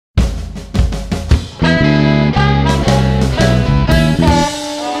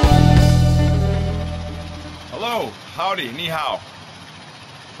Howdy, ni hao,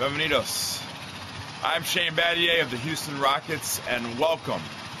 bienvenidos. I'm Shane Battier of the Houston Rockets, and welcome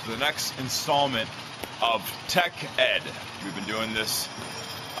to the next installment of Tech Ed. We've been doing this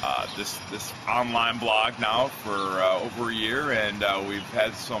this online blog now for over a year, and we've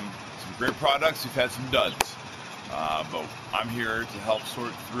had some great products. We've had some duds, but I'm here to help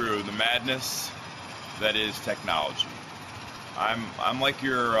sort through the madness that is technology. I'm like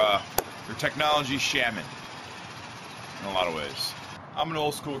your technology shaman in a lot of ways. I'm an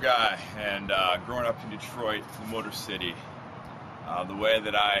old school guy, and growing up in Detroit, the Motor City, the way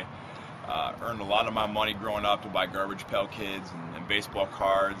that I earned a lot of my money growing up to buy Garbage Pail Kids and baseball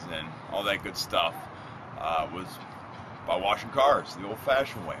cards and all that good stuff was by washing cars the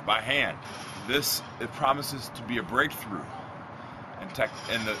old-fashioned way, by hand. It promises to be a breakthrough in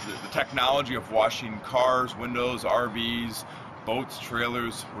the technology of washing cars, windows, RVs, boats,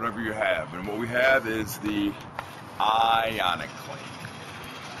 trailers, whatever you have. And what we have is the Ionic clean.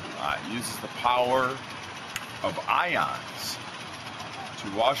 It uses the power of ions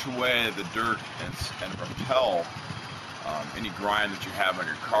to wash away the dirt and repel any grime that you have on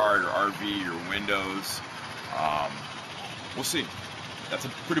your car, your RV, your windows. We'll see. That's a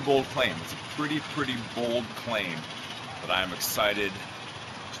pretty bold claim. It's a pretty bold claim that I am excited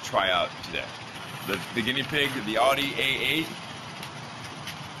to try out today. The guinea pig, the Audi A8,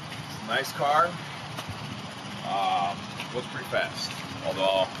 nice car. Goes pretty fast,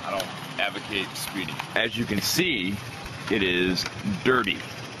 although I don't advocate speeding. As you can see, it is dirty,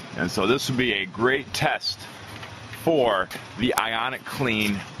 and so this would be a great test for the Ionic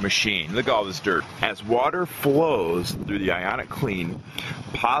Clean machine. Look at all this dirt. As water flows through the Ionic Clean,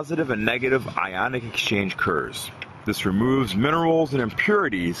 positive and negative ionic exchange occurs. This removes minerals and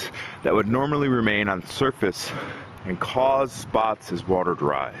impurities that would normally remain on the surface and cause spots as water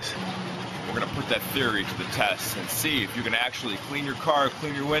dries. We're going to put that theory to the test and see if you can actually clean your car,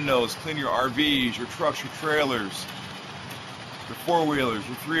 clean your windows, clean your RVs, your trucks, your trailers, your four-wheelers,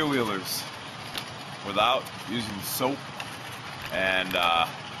 your three-wheelers without using soap and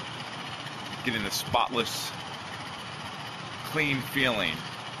getting the spotless, clean feeling,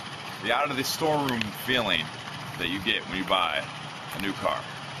 the out-of-the-storeroom feeling that you get when you buy a new car.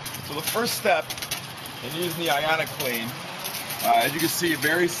 So the first step in using the Ionic Clean, as you can see,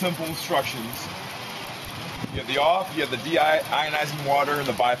 very simple instructions. You have the off, you have the deionizing water, and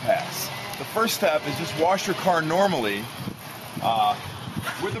the bypass. The first step is just wash your car normally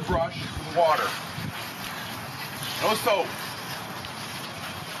with a brush with water. No soap.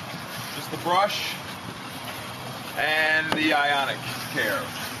 Just the brush and the Ionic care.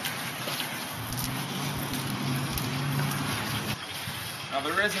 Now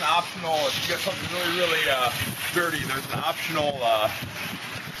there is an optional, if you get something really dirty, there's an optional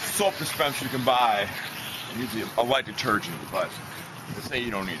soap dispenser you can buy. Usually a light detergent, but they say you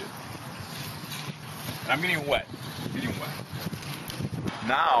don't need it. And I'm getting wet.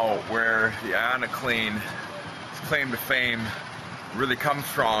 Now where the Ionic Clean's claim to fame really comes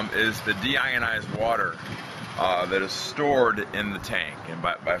from is the deionized water that is stored in the tank. And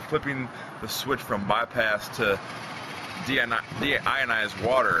by flipping the switch from bypass to deionized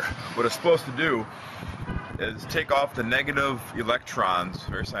water, what it's supposed to do is take off the negative electrons,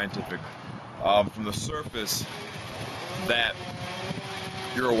 very scientific, from the surface that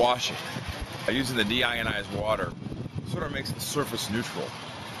you're washing. By using the deionized water, it sort of makes the surface neutral,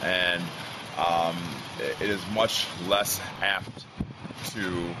 and it is much less apt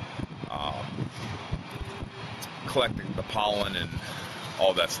to collect the pollen and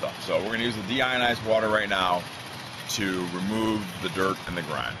all that stuff. So we're going to use the deionized water right now to remove the dirt and the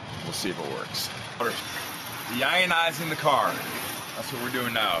grime. We'll see if it works. Deionizing the car. That's what we're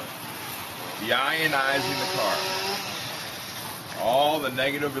doing now. Deionizing the car. All the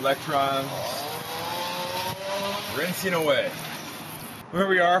negative electrons rinsing away. Here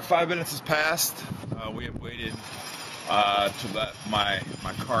we are, 5 minutes has passed. We have waited to let my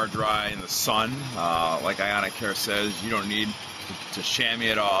car dry in the sun. Like Ionic Care says, you don't need to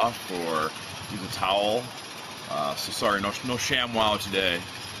chamois it off or use a towel. So sorry, no ShamWow today.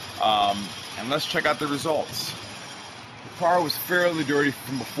 And let's check out the results. The car was fairly dirty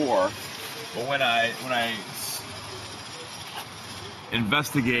from before, but when I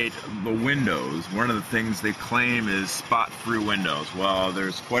investigate the windows, one of the things they claim is spot-free windows. Well,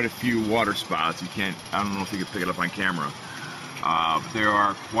 there's quite a few water spots. I don't know if you can pick it up on camera. But there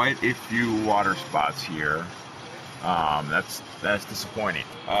are quite a few water spots here. That's disappointing.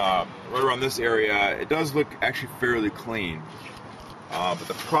 Right around this area, it does look actually fairly clean. But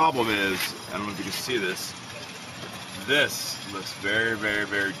the problem is, I don't know if you can see this, this looks very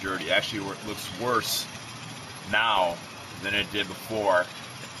dirty. Actually, it looks worse now than it did before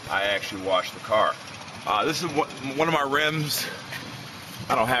I actually washed the car. This is one of my rims.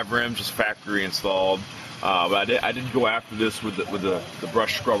 I don't have rims, just factory installed. But I did go after this with the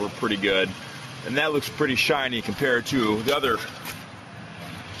brush scrubber pretty good, and that looks pretty shiny compared to the other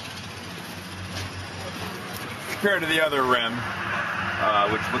rim,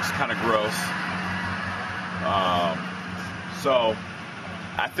 which looks kind of gross. So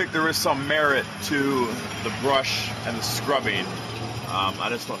I think there is some merit to the brush and the scrubbing. I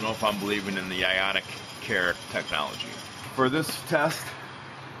just don't know if I'm believing in the Ionic Care technology. For this test,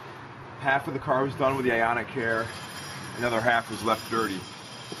 half of the car was done with the Ionic Care, the other half was left dirty.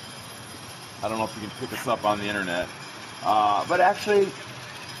 I don't know if you can pick this up on the internet. But actually,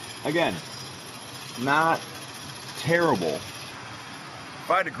 again, not terrible. If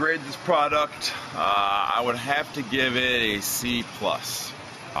I had to grade this product, I would have to give it a C+.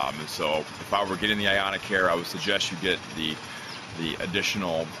 And so if I were getting the Ionic Care, I would suggest you get the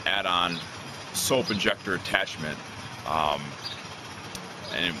additional add-on soap injector attachment.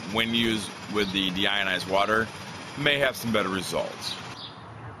 And when used with the deionized water, may have some better results.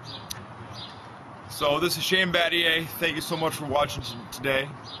 So this is Shane Battier. Thank you so much for watching today.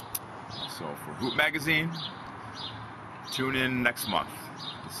 So for Hoop Magazine, tune in next month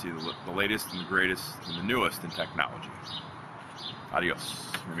to see the latest and the greatest and the newest in technology. Adios,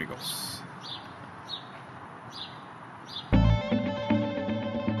 amigos.